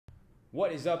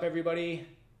What is up, everybody?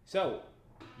 So,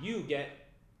 you get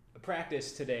a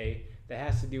practice today that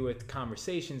has to do with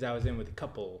conversations I was in with a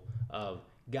couple of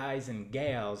guys and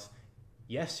gals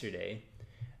yesterday,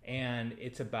 and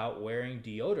it's about wearing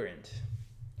deodorant.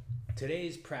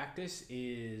 Today's practice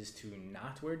is to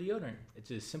not wear deodorant.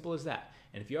 It's as simple as that.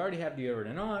 And if you already have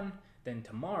deodorant on, then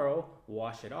tomorrow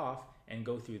wash it off and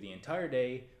go through the entire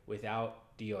day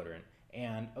without deodorant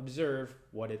and observe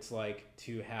what it's like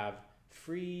to have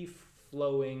free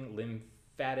flowing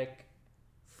lymphatic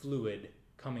fluid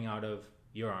coming out of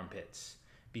your armpits,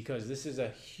 because this is a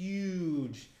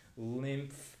huge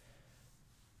lymph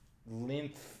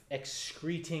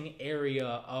excreting area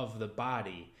of the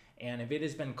body, and if it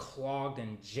has been clogged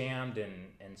and jammed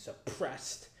and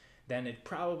suppressed, then it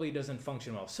probably doesn't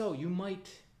function well. So you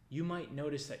might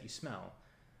notice that you smell,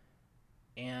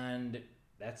 and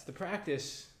that's the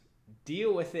practice.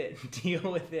 Deal with it.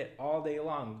 Deal with it all day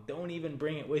long. Don't even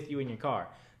bring it with you in your car.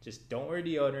 Just don't wear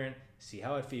deodorant. See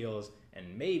how it feels.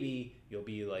 And maybe you'll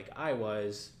be like I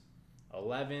was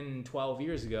 11, 12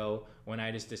 years ago when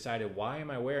I just decided, why am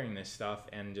I wearing this stuff,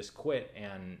 and just quit.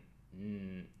 And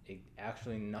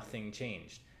actually nothing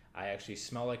changed. I actually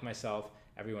smell like myself.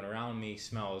 Everyone around me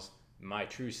smells my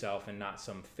true self and not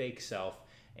some fake self.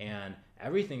 And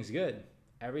everything's good.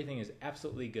 Everything is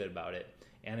absolutely good about it.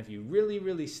 And if you really,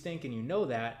 really stink and you know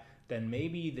that, then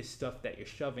maybe the stuff that you're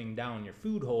shoving down your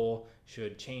food hole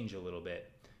should change a little bit.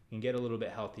 You can get a little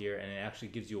bit healthier, and it actually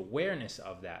gives you awareness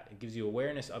of that. It gives you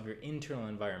awareness of your internal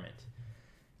environment.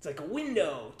 It's like a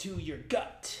window to your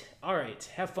gut. All right,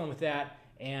 have fun with that,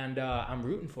 and I'm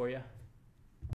rooting for you.